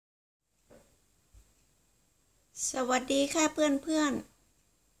สวัสดีค่ะเพื่อน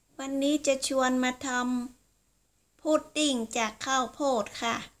ๆวันนี้จะชวนมาทำพุดดิ้งจากข้าวโพด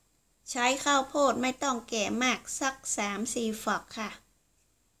ค่ะใช้ข้าวโพดไม่ต้องแก่มากสัก 3-4 ฝักค่ะ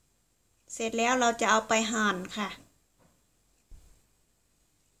เสร็จแล้วเราจะเอาไปหั่นค่ะ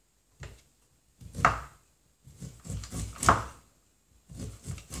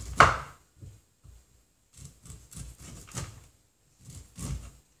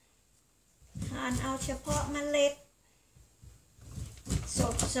หั่นเอาเฉพาะเมล็ด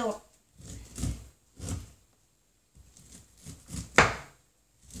สด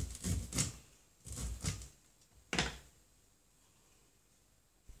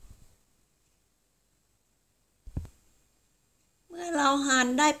เมื่อเราหั่น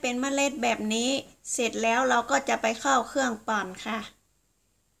ได้เป็นเมล็ดแบบนี้เสร็จแล้วเราก็จะไปเข้าเครื่องปั่นค่ะ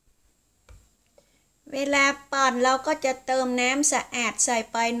เวลาปั่นเราก็จะเติมน้ำสะอาดใส่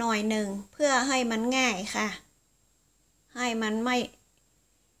ไปหน่อยหนึ่งเพื่อให้มันง่ายค่ะให้มันไม่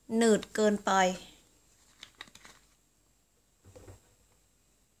หนืดเกินไป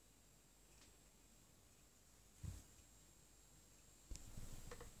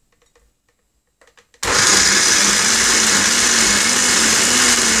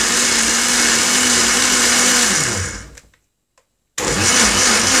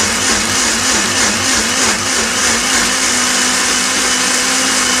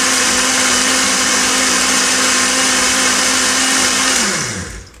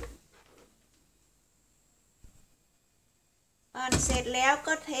ปั่นเสร็จแล้ว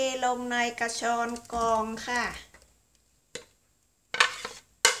ก็เทลงในกระชอนกรองค่ะ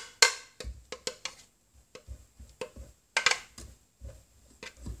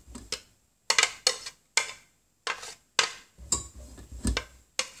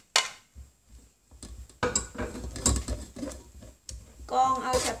กรองเอ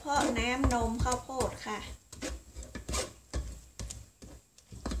าเฉพาะน้ำนมข้าวโพดค่ะ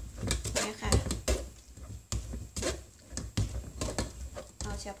นี่ค่ะเอ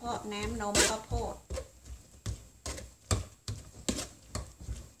าเฉพาะน้ำนมข้าวโพด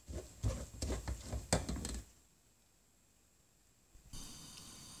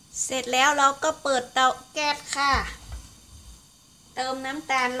เสร็จแล้วเราก็เปิดเตาแก๊สค่ะเติมน้ำ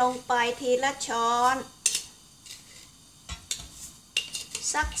ตาลลงไปทีละช้อน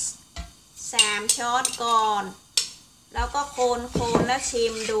สัก3 ช้อนก่อนแล้วก็คนแล้วชิ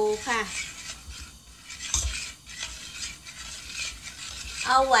มดูค่ะเ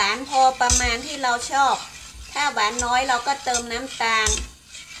อาหวานพอประมาณที่เราชอบถ้าหวานน้อยเราก็เติมน้ำตาล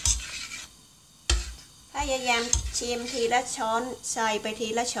พยายามชิมทีละช้อนใส่ไปที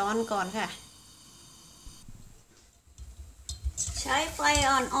ละช้อนก่อนค่ะใช้ไฟ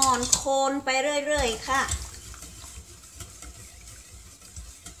อ่อนๆคนไปเรื่อยๆค่ะ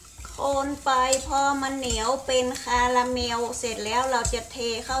คนไปพอมันเหนียวเป็นคาราเมลเสร็จแล้วเราจะเท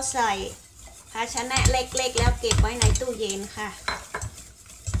เข้าใส่ภาชนะเล็กๆแล้วเก็บไว้ในตู้เย็นค่ะ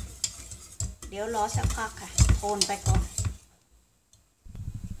เดี๋ยวรอสักพักค่ะคนไปก่อน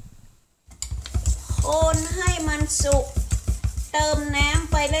คนให้มันสุกเติมน้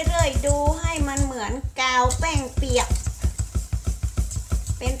ำไปเรื่อยๆดูให้มันเหมือนกาวแป้งเปียก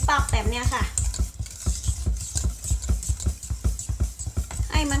เป็นปักแบบเนี้ยค่ะ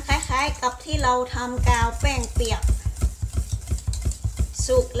ให้มันคล้ายๆกับที่เราทำกาวแป้งเปียก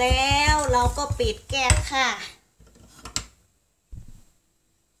สุกแล้วเราก็ปิดแก๊สค่ะ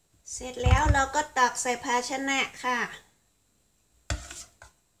เสร็จแล้วเราก็ตักใส่ภาชนะค่ะ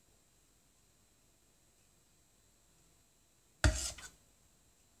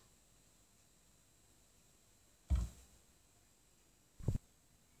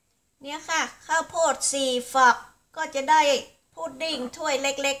เนี่ยค่ะข้าวโพด4 ฝักก็จะได้พุดดิ้งถ้วยเ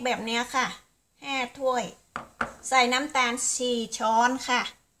ล็กๆแบบนี้ค่ะ5 ถ้วยใส่น้ำตาล4 ช้อนค่ะ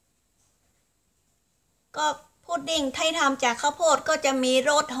ก็พุดดิ้งที่ทำจากข้าวโพดก็จะมี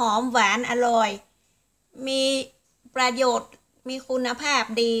รสหอมหวานอร่อยมีประโยชน์มีคุณภาพ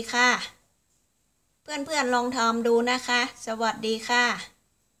ดีค่ะเพื่อนๆลองทำดูนะคะสวัสดีค่ะ